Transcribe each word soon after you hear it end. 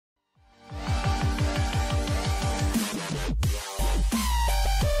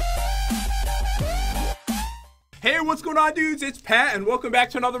what's going on, dudes? It's Pat, and welcome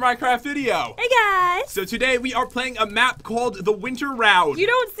back to another Minecraft video. Hey, guys! So today we are playing a map called the WINTERROWD. You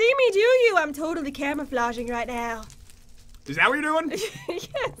don't see me, do you? I'm totally camouflaging right now. Is that what you're doing? Yes.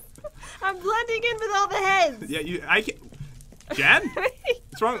 I'm blending in with all the heads. Yeah, I can't. Jen?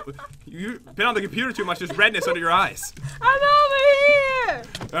 What's wrong? You've been on the computer too much. There's redness under your eyes. I'm over here!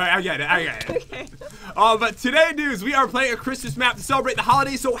 Alright, I get it. Okay. But today, dudes, we are playing a Christmas map to celebrate the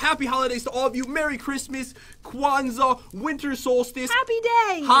holidays. So happy holidays to all of you. Merry Christmas, Kwanzaa, winter solstice, Happy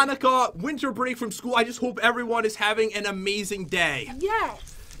day! Hanukkah, winter break from school. I just hope everyone is having an amazing day. Yes.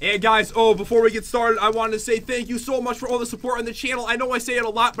 And guys, before we get started, I wanted to say thank you so much for all the support on the channel. I know I say it a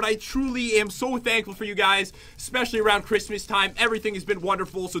lot, but I truly am so thankful for you guys, especially around Christmas time. Everything has been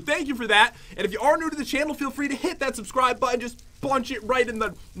wonderful, so thank you for that. And if you are new to the channel, feel free to hit that subscribe button. Just punch it right in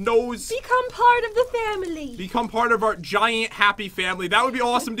the nose. Become part of the family. Become part of our giant happy family. That would be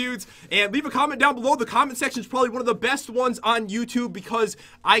awesome, dudes. And leave a comment down below. The comment section is probably one of the best ones on YouTube because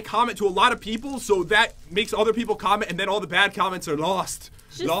I comment to a lot of people, so that makes other people comment, and then all the bad comments are lost.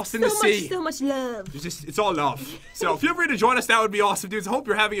 Lost in the sea. So much love. It's all love. So feel free to join us. That would be awesome, dudes. I hope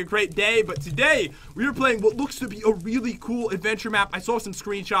you're having a great day. But today, we are playing what looks to be a really cool adventure map. I saw some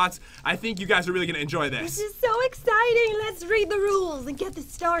screenshots. I think you guys are really going to enjoy this. This is so exciting. Let's read the rules and get this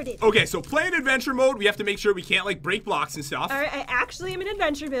started. Okay, so playing adventure mode, we have to make sure we can't, like, break blocks and stuff. All right, I actually am in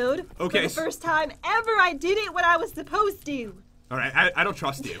adventure mode. Okay. For the first time ever, I did it when I was supposed to. All right, I don't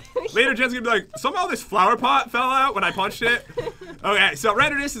trust you. Later, Jen's going to be like, somehow this flower pot fell out when I punched it. Okay, so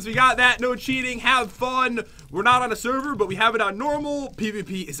render distance, we got that. No cheating, have fun. We're not on a server, but we have it on normal.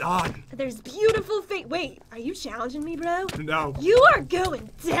 PvP is on. There's beautiful things. Wait, are you challenging me, bro? No. You are going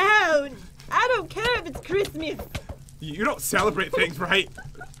down. I don't care if it's Christmas. You don't celebrate things, right?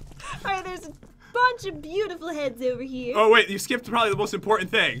 All right, there's a bunch of beautiful heads over here. Oh, wait, you skipped probably the most important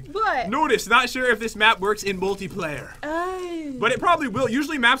thing. What? Notice, not sure if this map works in multiplayer. Oh. But it probably will.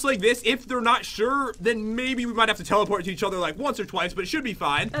 Usually maps like this, if they're not sure, then maybe we might have to teleport to each other like once or twice, but it should be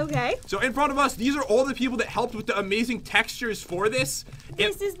fine. Okay. So in front of us, these are all the people that helped with the amazing textures for this.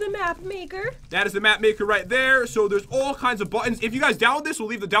 This is the map maker. That is the map maker right there. So there's all kinds of buttons. If you guys download this, we'll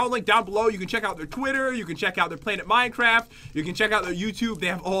leave the download link down below. You can check out their Twitter. You can check out their Planet Minecraft. You can check out their YouTube. They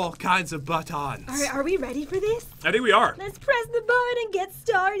have all kinds of buttons. All right, are we ready for this? I think we are. Let's press the button and get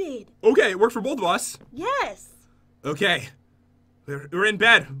started. Okay, it worked for both of us. Yes. Okay. We're in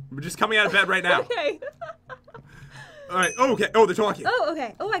bed. We're just coming out of bed right now. Okay. All right. Oh, okay. Oh, they're talking. Oh,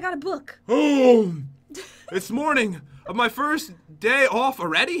 okay. Oh, I got a book. Oh, it's morning of my first day off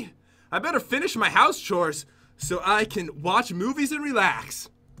already. I better finish my house chores so I can watch movies and relax.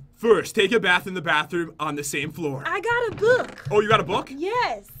 First, take a bath in the bathroom on the same floor. I got a book. Oh, you got a book?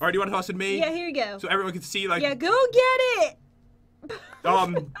 Yes. All right, do you want to toss it to me? Yeah, here you go. So everyone can see, like... Yeah, go get it.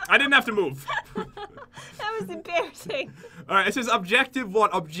 I didn't have to move. That was embarrassing. All right, it says objective 1,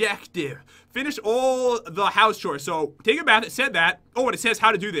 objective. Finish all the house chores. So take a bath, it said that. Oh, and it says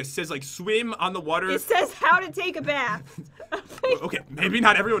how to do this. It says like swim on the water. It says how to take a bath. Okay, maybe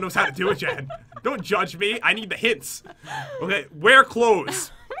not everyone knows how to do it, Jen. Don't judge me, I need the hints. Okay, wear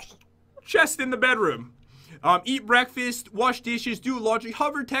clothes. Chest in the bedroom. Eat breakfast, wash dishes, do laundry,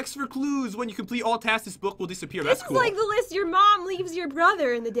 hover text for clues. When you complete all tasks, this book will disappear. That's cool. This is like the list your mom leaves your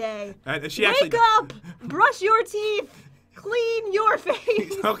brother in the day. She Wake up, brush your teeth, clean your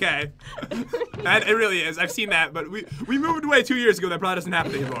face. Okay. It really is. I've seen that, but we moved away 2 years ago. That probably doesn't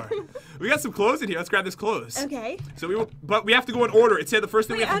happen anymore. We got some clothes in here. Let's grab this clothes. Okay. So but we have to go in order. It said the first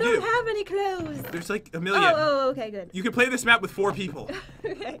thing we have to do. I don't have any clothes. There's like a million. Oh, okay, good. You can play this map with 4 people.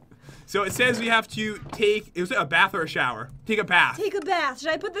 Okay. So it says we have to take, is it a bath or a shower? Take a bath. Take a bath.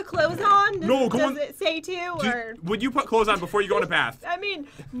 Should I put the clothes on? Does it say to, or? Would you put clothes on before you go in a bath? I mean,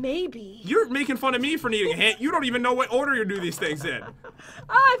 maybe. You're making fun of me for needing a hint. You don't even know what order you do these things in. Oh,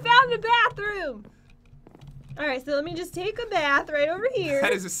 I found the bathroom. All right, so let me just take a bath right over here.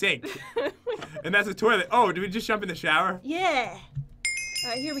 That is a sink. And that's a toilet. Oh, did we just jump in the shower? Yeah. All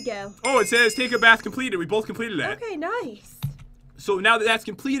right, here we go. Oh, it says take a bath completed. We both completed that. Okay, nice. So now that that's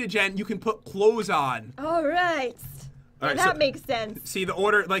completed, Jen, you can put clothes on. All right. All right, that makes sense. See the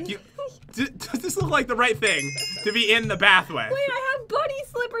order, like you. Does this look like the right thing to be in the bathway? Wait, I have bunny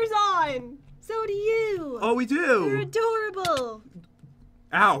slippers on. So do you. Oh, we do. You're adorable.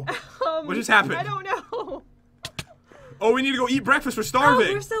 Ow. What just happened? I don't know. Oh, we need to go eat breakfast. We're starving.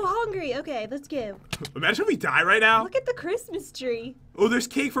 Oh, we're so hungry. Okay, let's go. Imagine if we die right now. Look at the Christmas tree. Oh, there's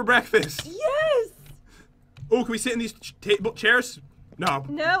cake for breakfast. Yes. Oh, can we sit in these chairs? No.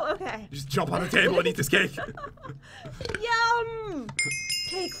 No? Okay. Just jump on the table and eat this cake. Yum!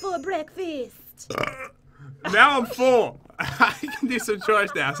 Cake for breakfast. Now I'm full. I can do some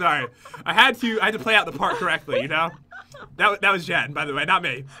chores now. Sorry, I had to play out the part correctly. You know, that was Jen, by the way, not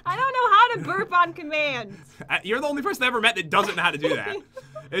me. I don't know how to burp on command. You're the only person I ever met that doesn't know how to do that.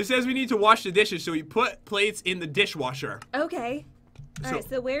 It says we need to wash the dishes, so we put plates in the dishwasher. Okay. All right.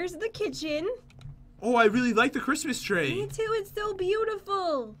 So where's the kitchen? Oh, I really like the Christmas tree. Me too. It's so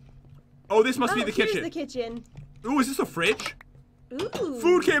beautiful. Oh, this must be the kitchen. Here's the kitchen. Ooh, is this a fridge? Ooh.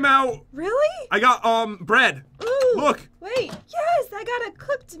 Food came out. Really? I got bread. Ooh. Look. Wait. Yes, I got a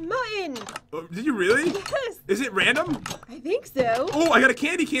cooked mutton. Did you really? Yes. Is it random? I think so. Oh, I got a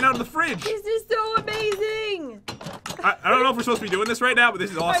candy cane out of the fridge. This is so amazing. I don't know if we're supposed to be doing this right now, but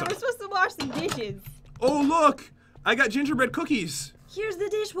this is awesome. All right, we're supposed to wash some dishes. Oh, look. I got gingerbread cookies. Here's the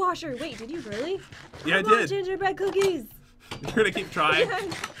dishwasher. Wait, did you really? Yeah, I want did. Gingerbread cookies. You're going to keep trying?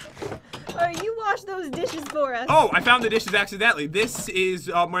 Yes. All right, you wash those dishes for us. Oh, I found the dishes accidentally. This is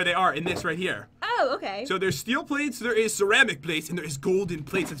where they are in this right here. Oh, okay. So there's steel plates, there is ceramic plates, and there is golden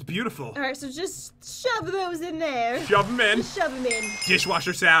plates. That's beautiful. All right, so just shove those in there. Shove them in. Just shove them in.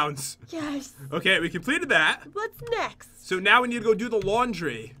 Dishwasher sounds. Yes. Okay, we completed that. What's next? So now we need to go do the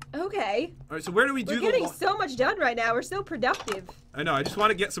laundry. Okay. All right, so where do we do We're getting so much done right now. We're so productive. I know, I just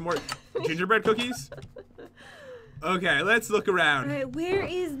want to get some more gingerbread cookies. Okay, let's look around. All right, where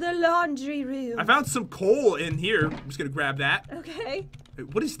is the laundry room? I found some coal in here. I'm just going to grab that. Okay.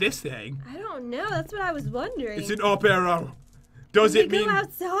 Wait, what is this thing? I don't know. That's what I was wondering. It's an up arrow. Does it mean... go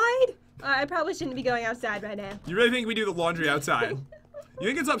outside? I probably shouldn't be going outside right now. You really think we do the laundry outside? You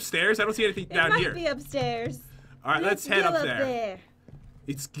think it's upstairs? I don't see anything down here. It might be upstairs. All right, let's head go up there.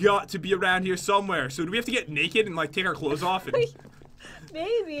 It's got to be around here somewhere. So do we have to get naked and like take our clothes off? And...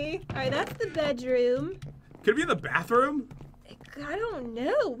 Maybe. All right, that's the bedroom. Could it be in the bathroom? I don't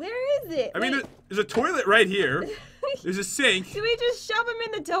know. Where is it? I mean, there's a toilet right here. There's a sink. Do we just shove them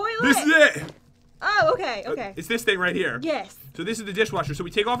in the toilet? This is it. Oh, okay, okay. It's this thing right here. Yes. So this is the dishwasher. So we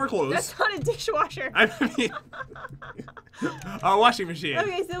take off our clothes. That's not a dishwasher. I mean, our washing machine.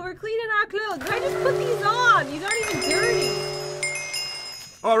 Okay, so we're cleaning our clothes. I just put these on. These aren't even dirty.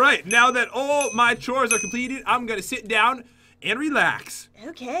 All right, now that all my chores are completed, I'm gonna sit down and relax.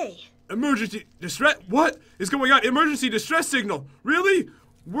 Okay. Emergency distress. What is going on? Emergency distress signal. Really?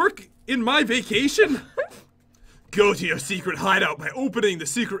 Work in my vacation? Go to your secret hideout by opening the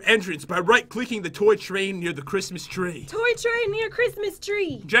secret entrance by right-clicking the toy train near the Christmas tree. Toy train near Christmas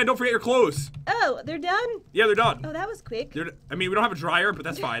tree. Jen, don't forget your clothes. Oh, they're done? Yeah, they're done. Oh, that was quick. I mean, we don't have a dryer, but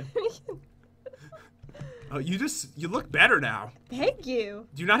that's fine. You look better now. Thank you.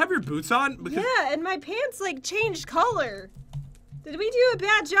 Do you not have your boots on? Yeah, and my pants like changed color. Did we do a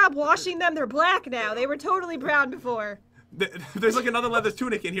bad job washing them? They're black now. They were totally brown before. There's like another leather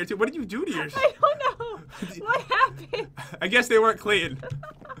tunic in here too. What did you do to yours? I don't know. What happened? I guess they weren't clean.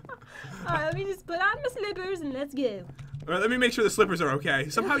 Alright, let me just put on my slippers and let's go. Alright, let me make sure the slippers are okay.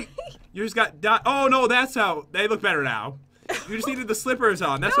 Somehow yours got oh no, that's how they look better now. You just needed the slippers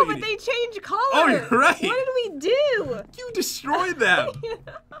on. That's no, what you but need. they change color. Oh, you're right. What did we do? You destroyed them.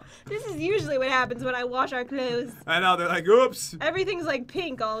 This is usually what happens when I wash our clothes. I know, they're like, oops. Everything's like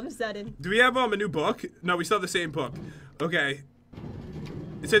pink all of a sudden. Do we have a new book? No, we still have the same book. Okay.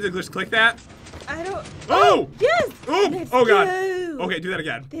 It said to just click that. I don't. Oh! Yes! Oh! Let's Oh god. go. Okay, do that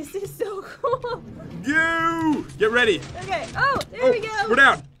again. This is so cool. Go! Get ready. Okay. Oh, there we go. We're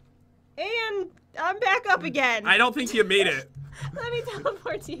down. And I'm back up again. I don't think you made it. Let me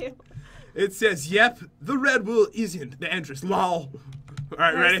teleport to you. It says, yep, the red wool is in the entrance. Lol.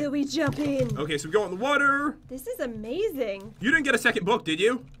 Alright, ready? So we jump in. Okay, so we go in the water. This is amazing. You didn't get a second book, did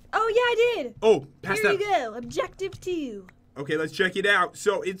you? Oh, yeah, I did. Oh, pass Here that. we go. Objective 2. Okay, let's check it out.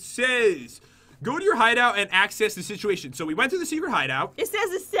 So it says, go to your hideout and access the situation. So we went to the secret hideout. It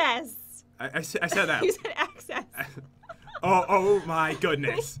says. I said that. You said access. Oh my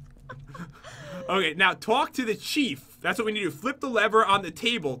goodness. Okay, now talk to the chief. That's what we need to do. Flip the lever on the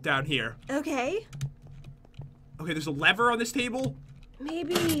table down here. Okay. Okay, there's a lever on this table.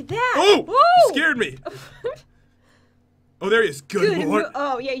 Maybe that. Oh! Whoa! Scared me. Oh, there he is. Good morning.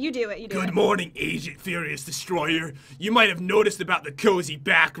 Oh, yeah, you do it. You do it. Good morning, Agent Furious Destroyer. You might have noticed about the cozy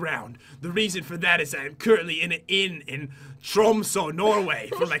background. The reason for that is I am currently in an inn in Tromsø, Norway,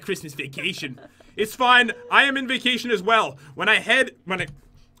 for my Christmas vacation. It's fine. I am in vacation as well. When I heard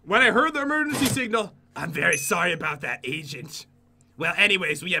the emergency signal, I'm very sorry about that, Agent. Well,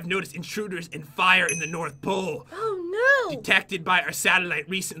 anyways, we have noticed intruders and fire in the North Pole. Oh, no. Detected by our satellite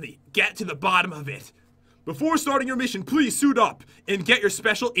recently. Get to the bottom of it. Before starting your mission, please suit up and get your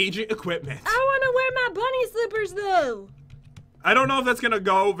special agent equipment. I want to wear my bunny slippers, though. I don't know if that's going to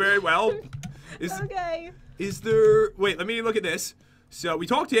go very well. Okay. Is there... Wait, let me look at this. So we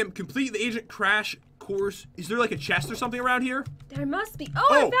talked to him. Complete the agent crash course. Is there like a chest or something around here? There must be. Oh,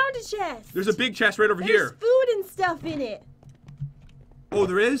 I found a chest. There's a big chest right over here. There's food and stuff in it. Oh,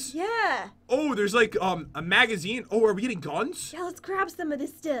 there is? Yeah. Oh, there's like a magazine. Oh, are we getting guns? Yeah, let's grab some of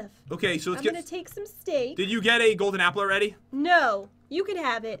this stuff. Okay, so I'm gonna take some steak. Did you get a golden apple already? No, you can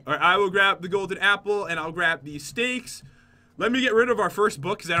have it. All right, I will grab the golden apple and I'll grab these steaks. Let me get rid of our first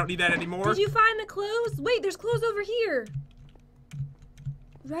book because I don't need that anymore. Did you find the clothes? Wait, there's clothes over here.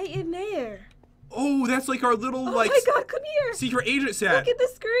 Right in there. Oh, that's like our little Oh my God, come here. secret agent set. Look at the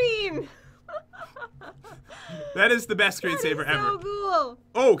screen. That is the best screensaver ever. So cool.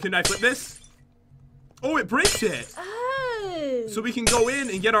 Oh, can I flip this? Oh, it breaks it. Oh. So we can go in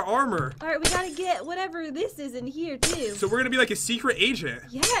and get our armor. All right, we gotta get whatever this is in here too. So we're gonna be like a secret agent.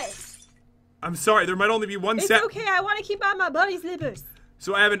 Yes. I'm sorry, there might only be one set. It's okay, I want to keep on my bunny slippers.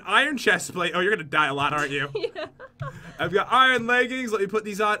 So I have an iron chest plate. Oh, you're gonna die a lot, aren't you? Yeah. I've got iron leggings. Let me put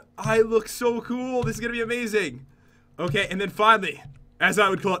these on. I look so cool. This is gonna be amazing. Okay, and then finally, as I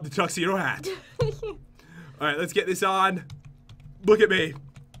would call it, the tuxedo hat. All right, let's get this on. Look at me.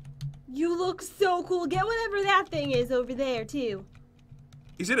 You look so cool. Get whatever that thing is over there too.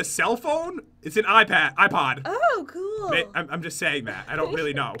 Is it a cell phone? It's an iPod. Oh, cool. I'm just saying that. I don't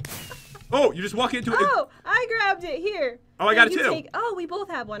really know. Oh, you just walk into it. Oh, I grabbed it. Here. Oh, I got it too. Oh, we both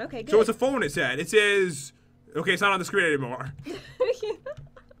have one. Okay, good. So it's a phone, it said. It says, okay, it's not on the screen anymore.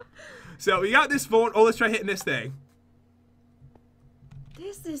 So we got this phone. Oh, let's try hitting this thing.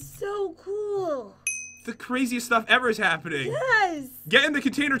 This is so cool. The craziest stuff ever is happening. Yes. Get in the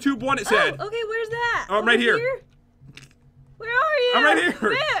container tube 1, it said. Oh, okay, where's that? Oh, I'm right here. Where are you? I'm right here.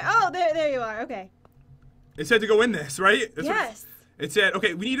 Where? Oh, there you are. Okay. It said to go in this, right? That's yes. It said,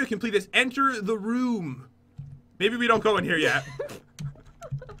 okay, we need to complete this. Enter the room. Maybe we don't go in here yet.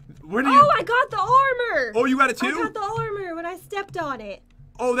 Where do you? Oh, I got the armor. Oh, you got it too? I got the armor when I stepped on it.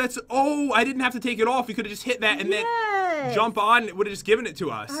 Oh, I didn't have to take it off. We could have just hit that and then jump on. It would have just given it to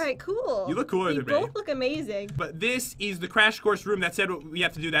us. All right, cool. You look cooler than me. You both look amazing. But this is the crash course room that said we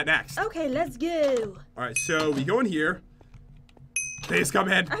have to do that next. Okay, let's go. All right, so we go in here. Please come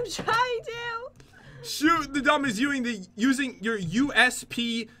in. I'm trying to. Shoot the dumb is using your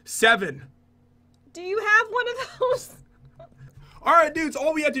USP-7. Do you have one of those? Alright dudes,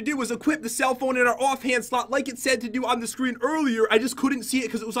 all we had to do was equip the cell phone in our offhand slot like it said to do on the screen earlier. I just couldn't see it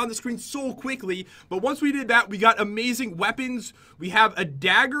because it was on the screen so quickly. But once we did that, we got amazing weapons. We have a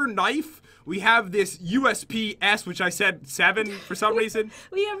dagger knife. We have this USP-S, which I said 7 for some reason.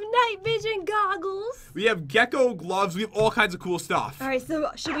 We have night vision goggles. We have gecko gloves. We have all kinds of cool stuff. Alright,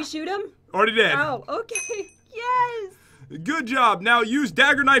 so should we shoot them? Already did. Oh, okay. Yes. Good job. Now use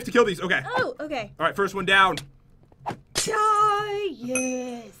dagger knife to kill these. Okay. Oh, okay. Alright, first one down. Die,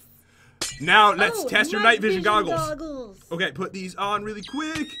 yes. Now let's test your night vision goggles. Okay, put these on really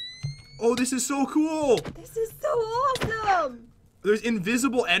quick. Oh, this is so cool. This is so awesome. There's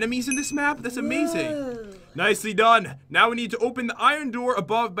invisible enemies in this map. That's amazing. Whoa. Nicely done. Now we need to open the iron door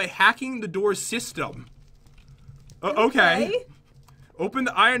above by hacking the door's system. Okay. Open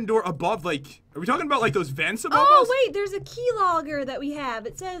the iron door above, like, are we talking about like those vents above us? Oh, wait, there's a keylogger that we have.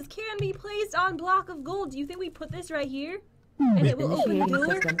 It says, can be placed on block of gold. Do you think we put this right here? And it will open the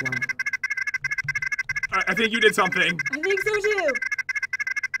door? I think you did something. I think so too.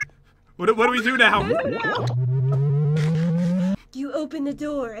 What do we do now? You open the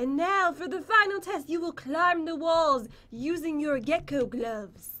door, and now for the final test, you will climb the walls using your gecko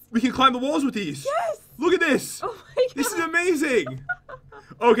gloves. We can climb the walls with these. Yes! Look at this. Oh my God. This is amazing.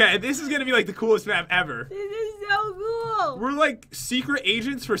 Okay, this is gonna be like the coolest map ever. This is so cool. We're like secret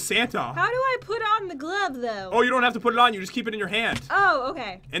agents for Santa. How do I put on the glove though? Oh, you don't have to put it on. You just keep it in your hand. Oh,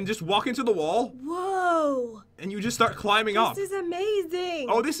 okay. And just walk into the wall. Whoa. And you just start climbing up. This is amazing.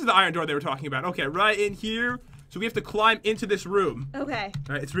 Oh, this is the iron door they were talking about. Okay, right in here. So we have to climb into this room. Okay.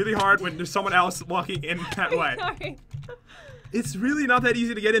 All right, it's really hard when there's someone else walking in that way. Sorry. It's really not that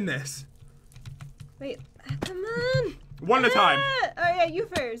easy to get in this. Wait, come on. One at a time. Oh, yeah, you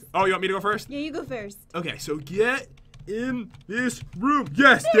first. Oh, you want me to go first? Yeah, you go first. Okay, so get in this room.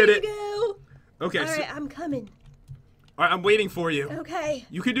 Yes, did it. There you go. Okay, All right, I'm coming. All right, I'm waiting for you. Okay.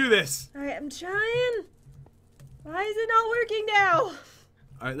 You can do this. All right, I'm trying. Why is it not working now? All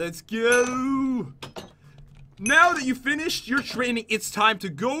right, let's go. Now that you finished your training, it's time to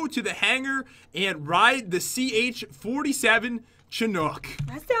go to the hangar and ride the CH-47 Chinook.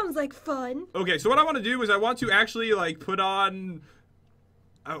 That sounds like fun. Okay, so what I want to do is I want to actually like put on,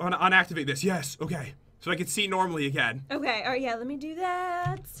 I want to unactivate this. Yes, okay. So I can see normally again. Okay, all right, yeah, let me do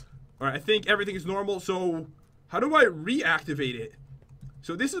that. All right, I think everything is normal. So how do I reactivate it?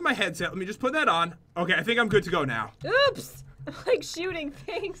 So this is my headset. Let me just put that on. Okay, I think I'm good to go now. Oops. I'm like shooting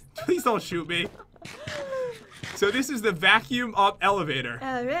things. Please don't shoot me. So this is the vacuum up elevator.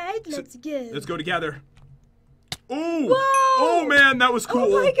 All right, let's go. Let's go together. Oh! Whoa! Oh man, that was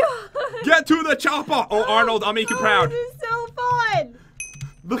cool. Oh my god! Get to the chopper! Oh, Arnold, I'll make you proud. This is so fun.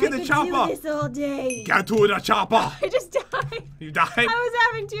 Look at the chopper. I could do this all day. Get to the chopper. I just died. You died? I was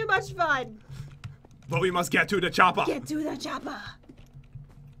having too much fun. But we must get to the chopper. Get to the chopper.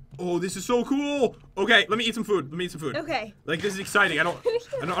 Oh, this is so cool. Okay, let me eat some food. Let me eat some food. Okay. Like, this is exciting. I don't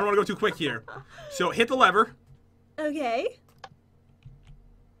want to go too quick here. So hit the lever. Okay.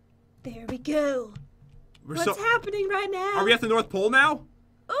 There we go. What's happening right now? Are we at the North Pole now?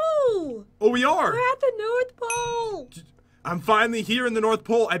 Ooh! Oh, we are. We're at the North Pole. I'm finally here in the North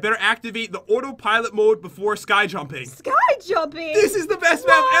Pole. I better activate the autopilot mode before sky jumping. Sky jumping? This is the best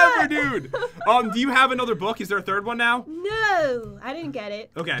map ever, dude. Do you have another book? Is there a third one now? No, I didn't get it.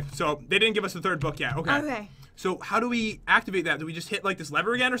 Okay, so they didn't give us the third book yet. Okay. Okay. So how do we activate that? Do we just hit like this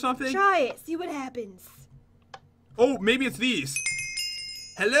lever again or something? Try it. See what happens. Oh, maybe it's these.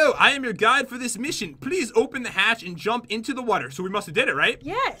 Hello, I am your guide for this mission. Please open the hatch and jump into the water. So we must have did it, right?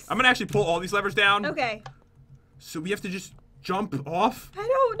 Yes. I'm gonna actually pull all these levers down. Okay. So we have to just jump off? I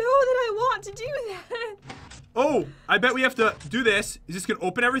don't know that I want to do that. Oh, I bet we have to do this. Is this gonna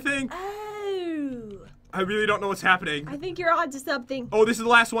open everything? Oh. I really don't know what's happening. I think you're onto something. Oh, this is the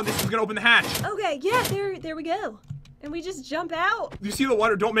last one. This is gonna open the hatch. Okay, yeah, there we go. And we just jump out. You see the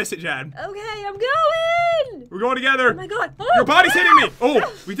water? Don't miss it, Jen. Okay, I'm going. We're going together. Oh my god. Oh, your body's hitting me.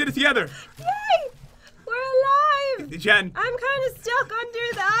 Oh, we did it together. Yay! We're alive. Jen. I'm kind of stuck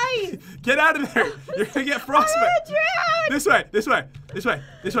under the ice. Get out of there. You're gonna get frostbite. I'm gonna drown. This way, this way, this way,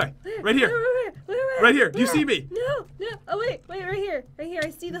 this way. Right here. Where? Right here. Do you see me? No. Oh, wait, right here. Right here, I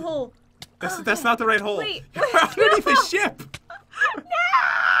see the hole. That's not the right hole. Wait. You're underneath the ship.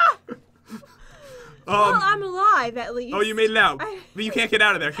 No! Well, I'm alive at least. Oh, you made it out. But you can't get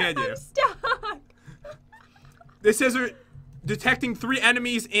out of there, can you? I'm stuck. This says we're detecting 3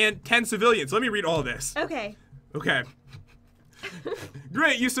 enemies and 10 civilians. Let me read all of this. Okay. Okay.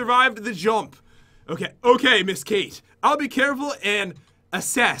 Great, you survived the jump. Okay, Miss Kate. I'll be careful and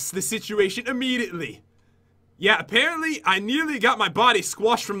assess the situation immediately. Yeah, apparently I nearly got my body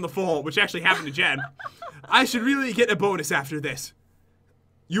squashed from the fall, which actually happened to Jen. I should really get a bonus after this.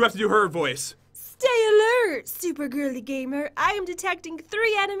 You have to do her voice. Stay alert, supergirlygamer. I am detecting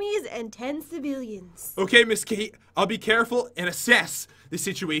 3 enemies and 10 civilians. Okay, Miss Kate, I'll be careful and assess the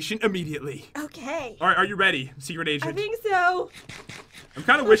situation immediately. Okay. All right, are you ready, secret agent? I think so. I'm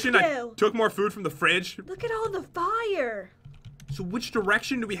kind of wishing I go. took more food from the fridge. Look at all the fire. So which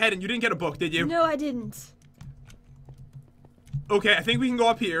direction do we head in? You didn't get a book, did you? No, I didn't. Okay, I think we can go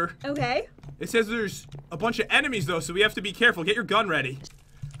up here. Okay. It says there's a bunch of enemies, though, so we have to be careful. Get your gun ready.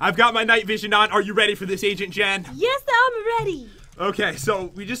 I've got my night vision on. Are you ready for this, Agent Jen? Yes, I'm ready. Okay,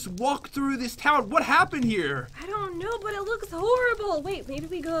 so we just walked through this town. What happened here? I don't know, but it looks horrible. Wait, maybe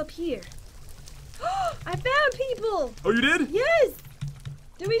we go up here. I found people. Oh, you did? Yes.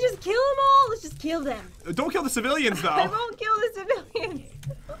 Did we just kill them all? Let's just kill them. Don't kill the civilians, though. I won't kill the civilians.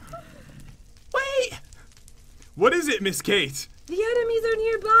 Wait. What is it, Miss Kate? The enemies are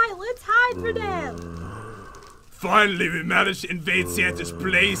nearby. Let's hide for them. Finally, we managed to invade Santa's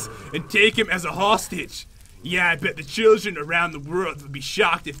place and take him as a hostage. Yeah, I bet the children around the world would be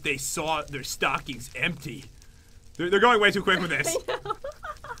shocked if they saw their stockings empty. They're going way too quick with this.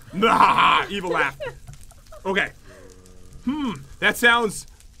 Nah, evil laugh. Okay. That sounds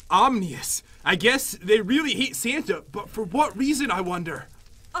ominous. I guess they really hate Santa, but for what reason, I wonder?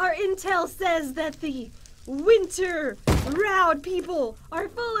 Our intel says that the WINTERROWD people are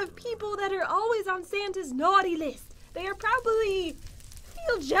full of people that are always on Santa's naughty list. They are probably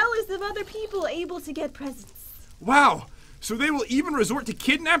feel jealous of other people able to get presents. Wow, so they will even resort to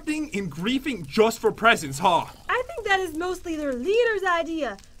kidnapping and griefing just for presents, huh? I think that is mostly their leader's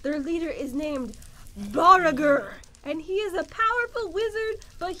idea. Their leader is named Baragur, and he is a powerful wizard,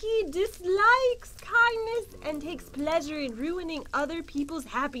 but he dislikes kindness and takes pleasure in ruining other people's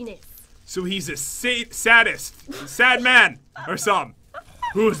happiness. So he's a sad man, or some.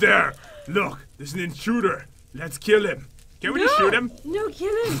 Who's there? Look, there's an intruder. Let's kill him. Can we just shoot him? No,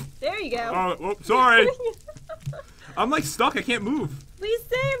 kill him. There you go. Oh, sorry. I'm like stuck. I can't move. We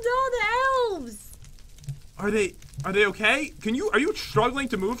saved all the elves. Are they okay? Are you struggling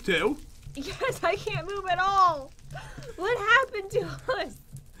to move too? Yes, I can't move at all. What happened to us?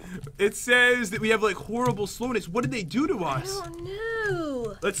 It says that we have like horrible slowness. What did they do to us? I don't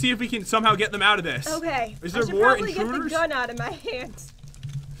know. Let's see if we can somehow get them out of this. Okay. Is there I should more probably intruders? get the gun out of my hand.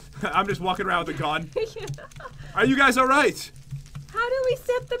 I'm just walking around with a gun. Are you guys all right? How do we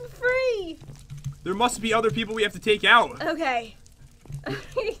set them free? There must be other people we have to take out. Okay.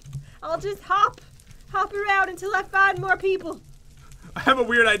 I'll just hop hop around until I find more people. I have a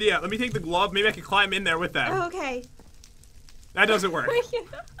weird idea. Let me take the glove. Maybe I can climb in there with them. Oh, okay. That doesn't work.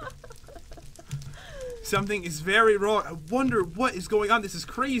 Something is very wrong. I wonder what is going on. This is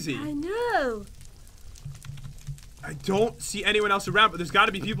crazy. I know. I don't see anyone else around, but there's got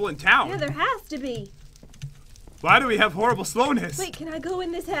to be people in town. Yeah, there has to be. Why do we have horrible slowness? Wait, can I go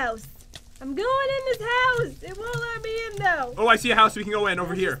in this house? I'm going in this house. It won't let me in, though. Oh, I see a house we can go in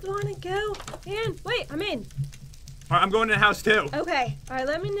over here. I just want to go in. Wait, I'm in. All right, I'm going in a house, too. Okay. All right,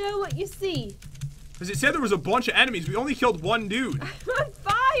 let me know what you see. Because it said there was a bunch of enemies. We only killed one dude. I'm on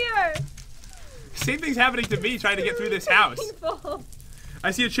fire. Same thing's happening to me trying to get through this house. Painful. I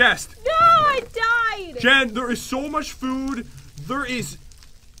see a chest. No, I died. Jen, there is so much food.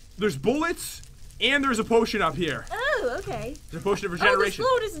 There's bullets, and there's a potion up here. Oh, okay. There's a potion of regeneration.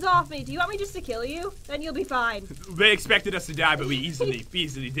 Oh, the slowness is off me. Do you want me just to kill you? Then you'll be fine. They expected us to die, but we easily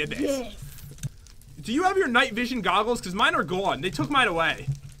did this. Yes. Do you have your night vision goggles? Because mine are gone. They took mine away.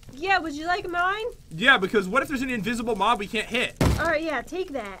 Yeah, would you like mine? Yeah, because what if there's an invisible mob we can't hit? All right, yeah,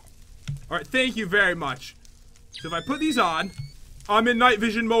 take that. All right, thank you very much. So if I put these on, I'm in night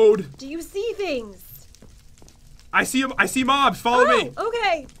vision mode. Do you see things? I see them. I see mobs. Follow me.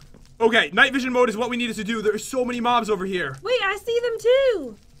 Okay. Okay, night vision mode is what we needed to do. There's so many mobs over here. Wait, I see them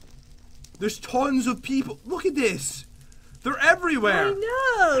too. There's tons of people. Look at this. They're everywhere. I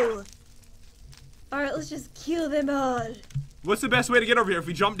know. All right, let's just kill them all. What's the best way to get over here? If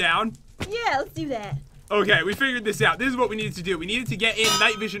we jump down? Yeah, let's do that. Okay, we figured this out. This is what we needed to do. We needed to get in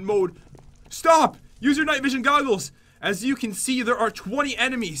night vision mode. Stop! Use your night vision goggles. As you can see, there are 20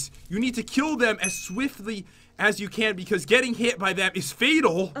 enemies. You need to kill them as swiftly as you can because getting hit by them is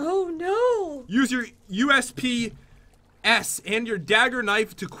fatal. Oh, no. Use your USP-S and your dagger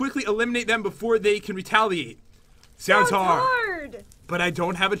knife to quickly eliminate them before they can retaliate. Sounds hard. But I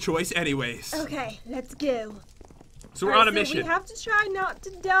don't have a choice anyways. Okay, let's go. So we're on a mission. We have to try not to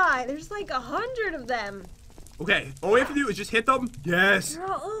die. There's like 100 of them. Okay, all we have to do is just hit them. Yes. They're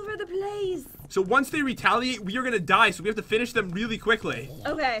all over the place. So once they retaliate, we are going to die, so we have to finish them really quickly.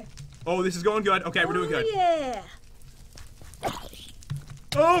 Okay. Oh, this is going good. Okay, we're doing good. Yeah.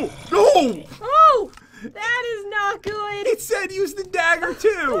 Oh, no! Oh, that is not good. It said use the dagger,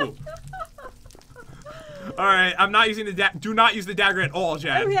 too. All right, I'm not using the dagger. Do not use the dagger at all,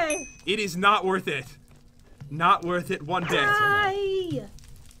 Jen. Okay. It is not worth it. Not worth it one bit. Die.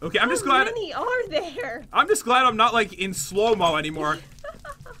 Okay, I'm just glad. How many are there? I'm just glad I'm not like in slow-mo anymore.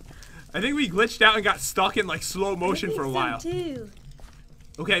 I think we glitched out and got stuck in like slow motion for a while. Too.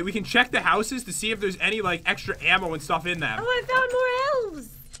 Okay, we can check the houses to see if there's any like extra ammo and stuff in them. Oh, I found more elves.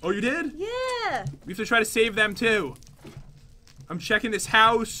 Oh, you did? Yeah. We have to try to save them too. I'm checking this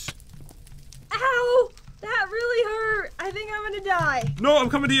house. Ow! That really hurt. I think I'm gonna die. No, I'm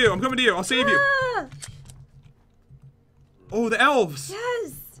coming to you. I'm coming to you. I'll save you. Oh, the elves.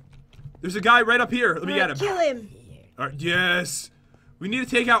 Yes. There's a guy right up here. Let me get him. Kill him. All right, yes. We need to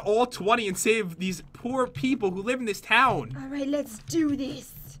take out all 20 and save these poor people who live in this town. All right, let's do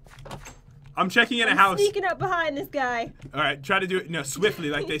this. I'm checking in a house. Sneaking up behind this guy. All right, try to do it swiftly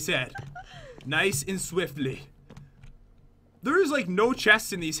like they said. Nice and swiftly. There is like no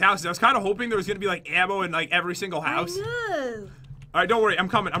chests in these houses. I was kind of hoping there was going to be like ammo in like every single house. I know. All right, don't worry. I'm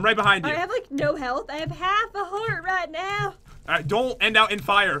coming. I'm right behind you. I have like no health. I have half a heart right now. All right, don't end out in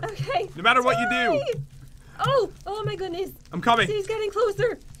fire. Okay. No matter what you do. Oh my goodness. I'm coming. He's getting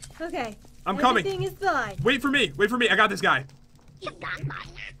closer. Okay. I'm coming. Everything is fine. Wait for me. Wait for me. I got this guy.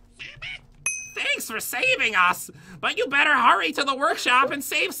 Thanks for saving us, but you better hurry to the workshop and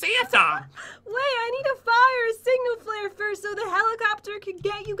save Santa. Wait, I need to fire a signal flare first so the helicopter can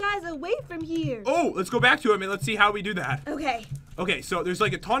get you guys away from here. Oh, let's go back to him and let's see how we do that. Okay. Okay, so there's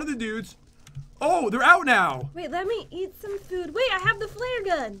like a ton of the dudes. Oh, they're out now. Wait, let me eat some food. Wait, I have the flare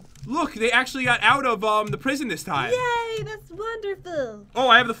gun. Look, they actually got out of the prison this time. Yay, that's wonderful. Oh,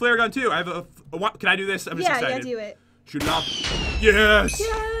 I have the flare gun too. I have a can I do this? I'm just excited. Yeah, do it. Shoot it up. Yes.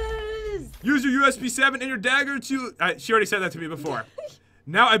 Yes. Use your USB-7 and your dagger to... she already said that to me before.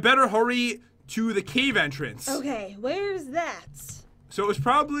 Now I better hurry to the cave entrance. Okay, where's that? So it was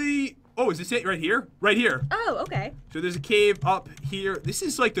probably... Oh, is this it right here? Right here. Oh, okay. So there's a cave up here. This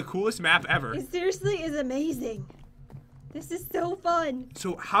is like the coolest map ever. It seriously is amazing. This is so fun.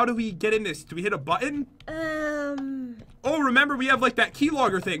 So how do we get in this? Do we hit a button? Oh, remember we have like that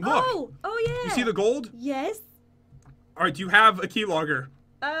keylogger thing. Look. Oh yeah. You see the gold? Yes. All right, do you have a keylogger?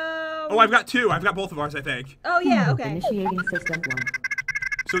 Oh, I've got two. I've got both of ours, I think. Oh, yeah, okay. Initiating system 1.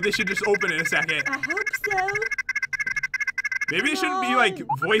 So this should just open in a second. I hope so. Maybe it shouldn't be, like,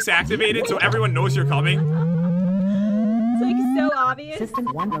 voice activated so everyone knows you're coming. It's, like, so obvious. System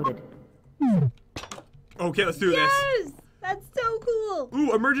 1 loaded. Okay, let's do this. Yes! That's so cool.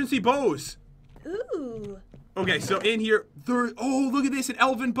 Ooh, emergency bows. Ooh. Okay, so in here, oh, look at this, an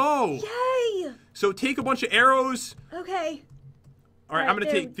elven bow. Yay! So take a bunch of arrows. Okay. All right, I'm gonna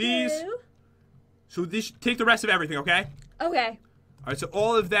take these. So take the rest of everything, okay? Okay. All right, so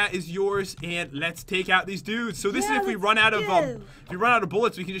all of that is yours, and let's take out these dudes. So this is if we run out of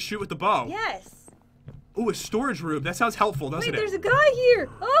bullets, we can just shoot with the bow. Yes. Oh, a storage room. That sounds helpful, doesn't it? Wait, there's a guy here.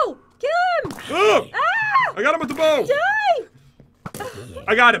 Oh, kill him! Oh! Ah! I got him with the bow. Die!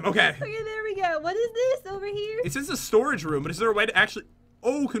 I got him. Okay. Okay, there we go. What is this over here? It says a storage room, but is there a way to actually?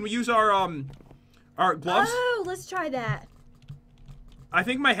 Oh, can we use our gloves? Oh, let's try that. I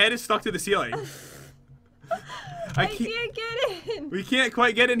think my head is stuck to the ceiling. I can't get in. We can't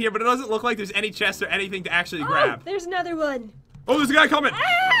quite get in here, but it doesn't look like there's any chests or anything to actually grab. There's another one. Oh, there's a guy coming.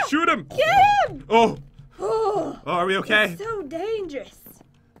 Ah! Shoot him. Get him! Oh. Oh, Are we okay? it's so dangerous.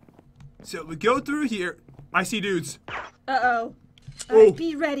 So we go through here. I see dudes. Uh-oh. Oh. Alright,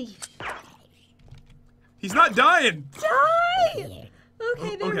 be ready. He's not dying. Die!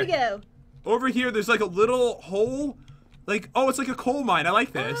 Okay, there we go. Over here, there's like a little hole. Like, oh, it's like a coal mine. I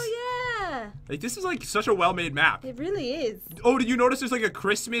like this. Oh, yeah. Like, this is like such a well-made map. It really is. Oh, did you notice there's like a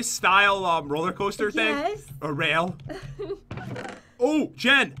Christmas-style roller coaster thing? Yes. A rail. Oh,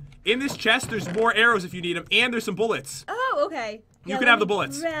 Jen, in this chest, there's more arrows if you need them, and there's some bullets. Oh, okay. You can have the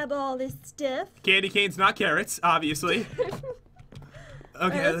bullets. Grab all this stuff. Candy canes, not carrots, obviously.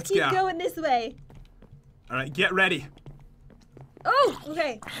 Okay, Right, let's keep go. going this way. All right, get ready. Oh,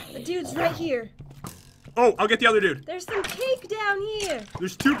 okay. The dude's right here. Oh, I'll get the other dude. There's some cake down here.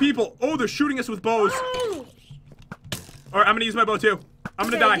 There's two people. Oh, they're shooting us with bows. Oh. All right, I'm gonna use my bow too. I'm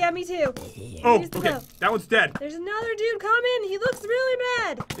gonna die. Yeah, me too. Oh, Use the okay. bow. That one's dead. There's another dude coming. He looks really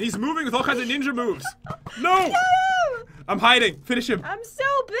mad. And he's moving with all kinds of ninja moves. No! Get him! I'm hiding. Finish him. I'm so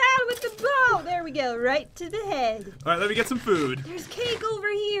bad with the bow. There we go. Right to the head. All right, let me get some food. There's cake over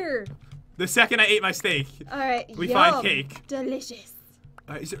here. The second I ate my steak, All right. we yum. find cake. Delicious.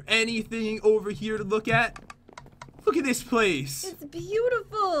 All right, is there anything over here to look at? Look at this place. It's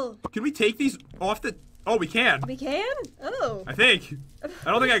beautiful. Can we take these off the... Oh, we can. We can? Oh. I think.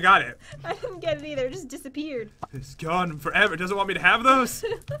 I don't think I got it. I didn't get it either. It just disappeared. It's gone forever. It doesn't want me to have those?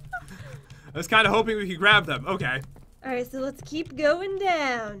 I was kind of hoping we could grab them. Okay. All right, so let's keep going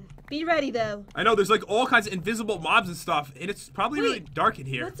down. Be ready, though. I know, there's like all kinds of invisible mobs and stuff, and it's probably really dark in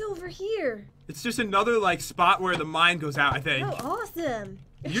here. What's over here? It's just another like spot where the mine goes out, I think. Oh, awesome.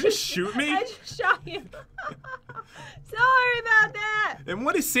 You just shoot me? I just shot you. Sorry about that. And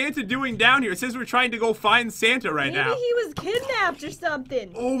what is Santa doing down here? It says we're trying to go find Santa right now. Maybe he was kidnapped or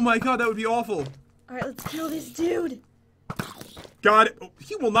something. Oh my god, that would be awful. All right, let's kill this dude. Got it. Oh,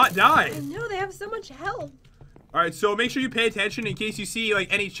 he will not die. I know, they have so much health. All right, so make sure you pay attention in case you see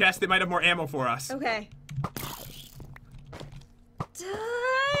like any chest that might have more ammo for us. Okay.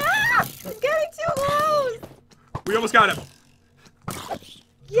 Ah! It's getting too close. We almost got him.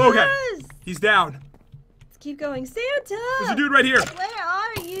 Yes. Okay. He's down. Let's keep going. Santa. There's a dude right here. Where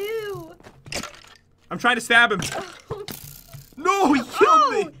are you? I'm trying to stab him. No, he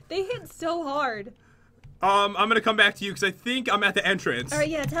killed me. They hit so hard. I'm gonna come back to you because I think I'm at the entrance. All right,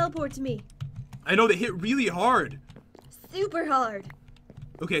 yeah, teleport to me. I know they hit really hard. Super hard.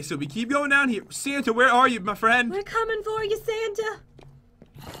 Okay, so we keep going down here. Santa, where are you, my friend? We're coming for you, Santa.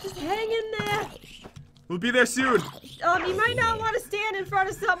 Just hang in there. We'll be there soon. You might not want to stand in front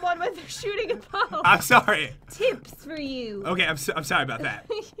of someone when they're shooting a bow. I'm sorry. Tips for you. Okay, I'm sorry about that.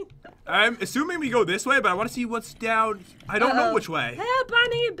 I'm assuming we go this way, but I want to see what's down. I don't know which way. Help, I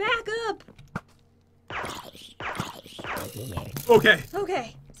need backup. Okay.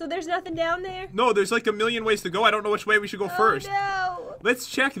 Okay, so there's nothing down there? No, there's like a million ways to go. I don't know which way we should go first. No. Let's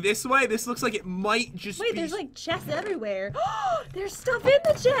check this way. This looks like it might just Wait, be... there's like chests everywhere. There's stuff in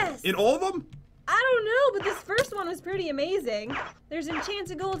the chest. In all of them? I don't know, but this first one was pretty amazing. There's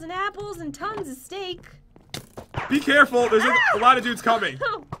enchanted golden apples and tons of steak. Be careful. There's a lot of dudes coming.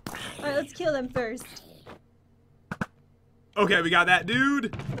 Oh. All right, let's kill them first. Okay, we got that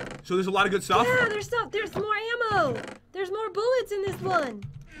dude. So there's a lot of good stuff. Yeah, there's stuff. There's more ammo. There's more bullets in this one.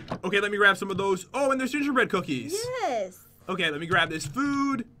 Okay, let me grab some of those. Oh, and there's gingerbread cookies. Yes. Okay, let me grab this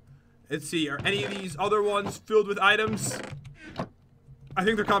food. Let's see, are any of these other ones filled with items? I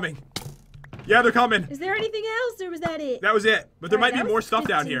think they're coming. Yeah, they're coming. Is there anything else, or was that it? That was it. But there might be more stuff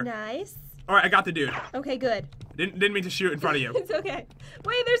down pretty here. Nice. All right, I got the dude. Okay, good. Didn't mean to shoot in front of you. It's okay.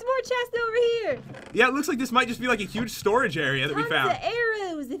 Wait, there's more chests over here. Yeah, it looks like this might just be like a huge storage area that we found. Tons of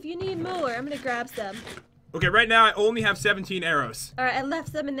arrows if you need more. I'm gonna grab some. Okay, right now I only have 17 arrows. All right, I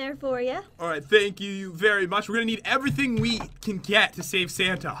left some in there for you. All right, thank you very much. We're gonna need everything we can get to save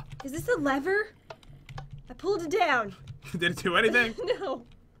Santa. Is this a lever? pulled it down. Did it do anything? No.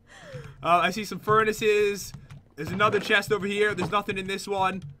 I see some furnaces. There's another chest over here. There's nothing in this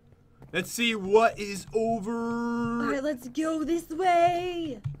one. Let's see what is over. All right, let's go this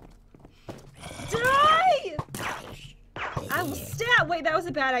way. Die! I will stab. Wait, that was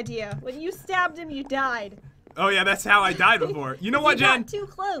a bad idea. When you stabbed him, you died. Oh yeah, that's how I died before. You know what, You Jen? got too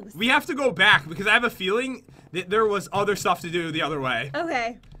close. We have to go back because I have a feeling that there was other stuff to do the other way.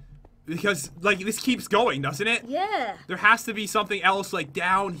 Okay. Because, like, this keeps going, doesn't it? Yeah. There has to be something else, like,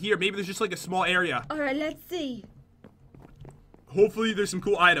 down here. Maybe there's just, like, a small area. All right, let's see. Hopefully there's some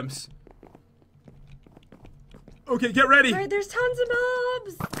cool items. Okay, get ready. All right, there's tons of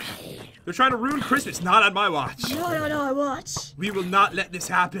mobs. They're trying to ruin Christmas. Not on my watch. No, I watch. We will not let this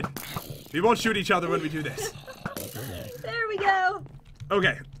happen. We won't shoot each other when we do this. There we go.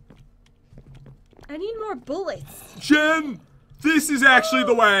 Okay. I need more bullets. Jen, this is actually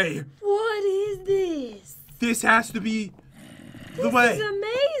the way. What is this? This has to be the way. This is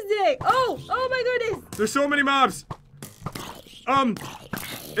amazing. Oh my goodness. There's so many mobs.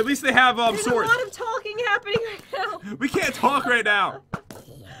 At least they have There's swords. a lot of talking happening right now. We can't talk right now.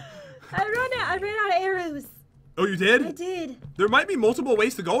 I ran out of arrows. Oh, you did? I did. There might be multiple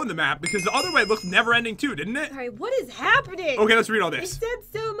ways to go in the map because the other way looked never-ending too, didn't it? All right, what is happening? Okay, let's read all They this. said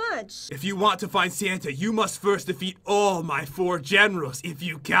so much. If you want to find Santa, you must first defeat all my 4 generals, if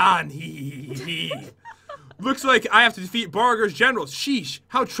you can. Hee. Looks like I have to defeat Barger's generals. Sheesh,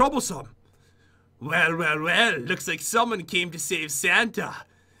 how troublesome. Well, looks like someone came to save Santa.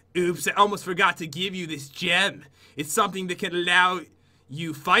 Oops, I almost forgot to give you this gem. It's something that can allow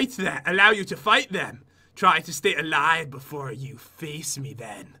you to fight them. Try to stay alive before you face me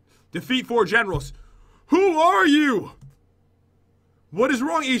then. Defeat 4 generals. Who are you? What is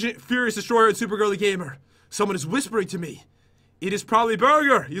wrong, Agent Furious Destroyer and supergirlygamer? Someone is whispering to me. It is probably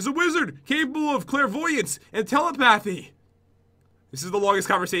Burger. He's a wizard, capable of clairvoyance and telepathy. This is the longest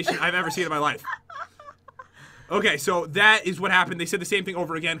conversation I've ever seen in my life. Okay, so that is what happened. They said the same thing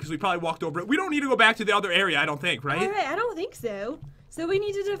over again because we probably walked over it. We don't need to go back to the other area, I don't think, right? All right, I don't think so. So we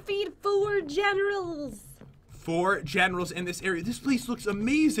need to defeat 4 generals. 4 generals in this area. This place looks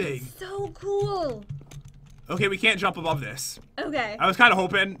amazing. So cool. Okay, we can't jump above this. Okay. I was kind of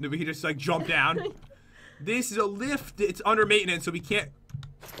hoping that we could just, like, jump down. This is a lift. It's under maintenance, so we can't...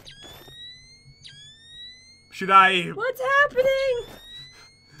 Should I... What's happening?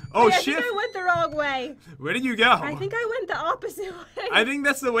 Oh, Wait, shit. I think I went the wrong way. Where did you go? I think I went the opposite way. I think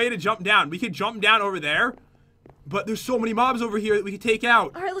that's the way to jump down. We could jump down over there, but there's so many mobs over here that we could take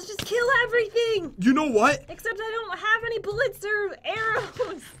out. All right, let's just kill everything. You know what? Except I don't have any bullets or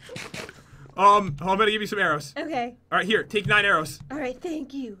arrows. I'm gonna give you some arrows. Okay. All right, here, take 9 arrows. All right,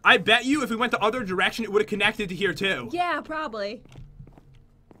 thank you. I bet you if we went the other direction, it would have connected to here too. Yeah, probably.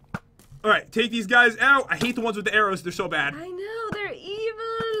 All right, take these guys out. I hate the ones with the arrows. They're so bad. I know, they're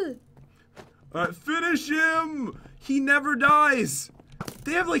evil. All right, finish him. He never dies.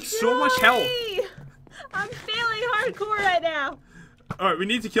 They have like so much health. Yay! I'm failing hardcore right now. All right, we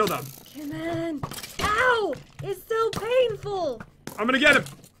need to kill them. Come on. Ow! It's so painful. I'm gonna get him.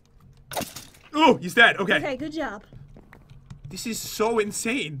 Oh, he's dead. Okay. Okay, good job. This is so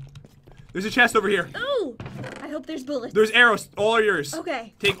insane. There's a chest over here. Oh! I hope there's bullets. There's arrows. All are yours.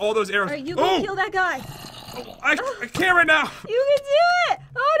 Okay. Take all those arrows. All right, you go kill that guy. I can't right now. You can do it!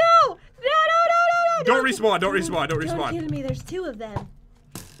 Oh no! No! Don't respawn. Don't respawn. Don't Don't respawn. kill me. There's 2 of them.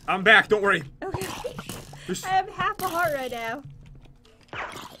 I'm back. Don't worry. Okay. There's... I have half a heart right now.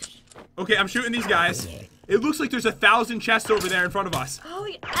 Okay, I'm shooting these guys. It looks like there's 1,000 chests over there in front of us. Oh,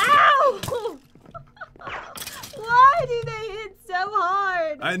 ow! Why do they hit so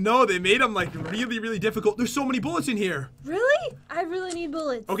hard? I know, they made them like really, really difficult. There's so many bullets in here. Really? I really need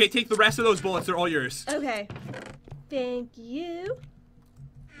bullets. Okay, take the rest of those bullets. They're all yours. Okay. Thank you.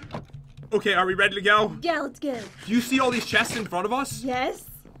 Okay, are we ready to go? Yeah, let's go. Do you see all these chests in front of us? Yes.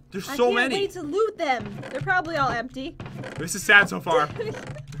 There's I so can't many. wait to loot them. They're probably all empty. This is sad so far.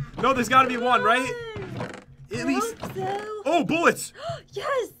 No, there's got to be one, right? At I least. hope so. Oh, bullets.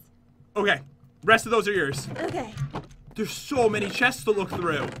 Yes. Okay, rest of those are yours. Okay. There's so many chests to look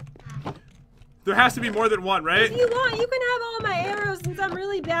through. There has to be more than one, right? If you want, you can have all my arrows since I'm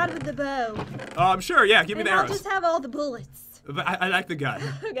really bad with the bow. Sure, yeah, give me And the I'll arrows. just have all the bullets. But I like the gun.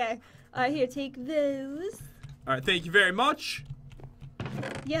 Okay. Here, take those. All right, thank you very much.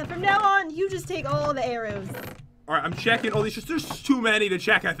 Yeah, from now on, you just take all the arrows. All right, I'm checking all these. There's too many to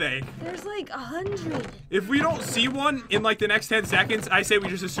check, I think. There's like 100. If we don't see one in like the next 10 seconds, I say we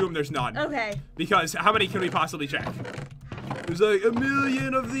just assume there's none. Okay. Because how many can we possibly check? There's like 1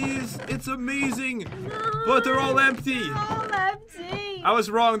 million of these. It's amazing. No, But they're all empty. They're all empty. I was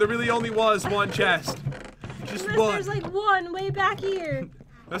wrong. There really only was one chest. Just Unless one. there's like one way back here.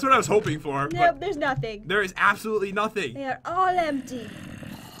 That's what I was hoping for. Nope, there's nothing. There is absolutely nothing. They are all empty.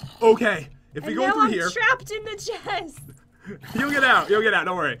 Okay, if we And go now through I'm here, trapped in the chest. you'll get out. You'll get out.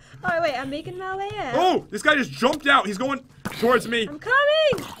 Don't worry. Oh wait, I'm making my way out. Oh, this guy just jumped out. He's going towards me. I'm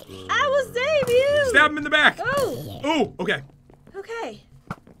coming. I will save you. Stab him in the back. Oh. Oh, okay. Okay.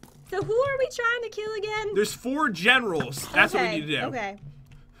 So who are we trying to kill again? There's 4 generals. That's what we need to do. Okay.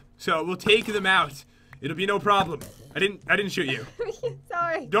 So we'll take them out. It'll be no problem. I didn't shoot you.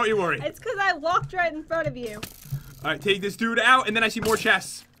 Sorry. Don't you worry. It's because I walked right in front of you. All right, take this dude out, and then I see more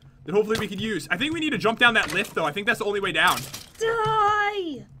chests that hopefully we can use. I think we need to jump down that lift, though. I think that's the only way down.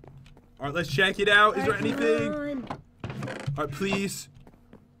 Die! All right, let's check it out. Is there anything? On. All right, please.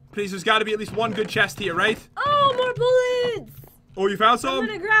 Please, there's got to be at least one good chest here, right? Oh, more bullets! Oh, you found I'm some?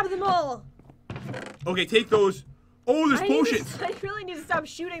 gonna grab them all. Okay, take those. Oh, there's potions. I really need to stop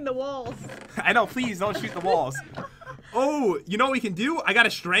shooting the walls. I know, please don't shoot the walls. Oh, you know what we can do? I got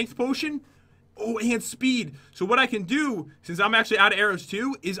a strength potion. Oh, and speed. So what I can do, since I'm actually out of arrows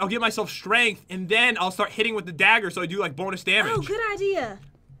too, is I'll get myself strength, and then I'll start hitting with the dagger so I do like bonus damage. Oh, good idea.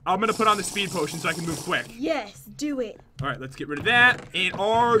 I'm gonna put on the speed potion so I can move quick. Yes, do it. All right, let's get rid of that. And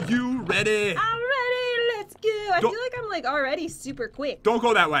are you ready? I'm ready. Let's go. I Don't- feel like I'm like already super quick. Don't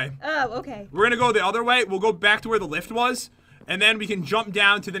go that way. Oh, okay. We're gonna go the other way. We'll go back to where the lift was, and then we can jump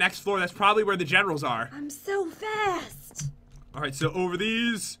down to the next floor. That's probably where the generals are. I'm so fast. All right, so over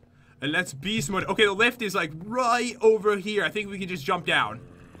these, and let's beast mode. Okay, the lift is like right over here. I think we can just jump down.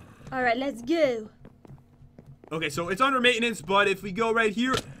 All right, let's go. Okay, so it's under maintenance, but if we go right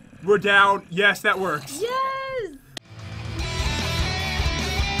here, we're down. Yes, that works. Yay!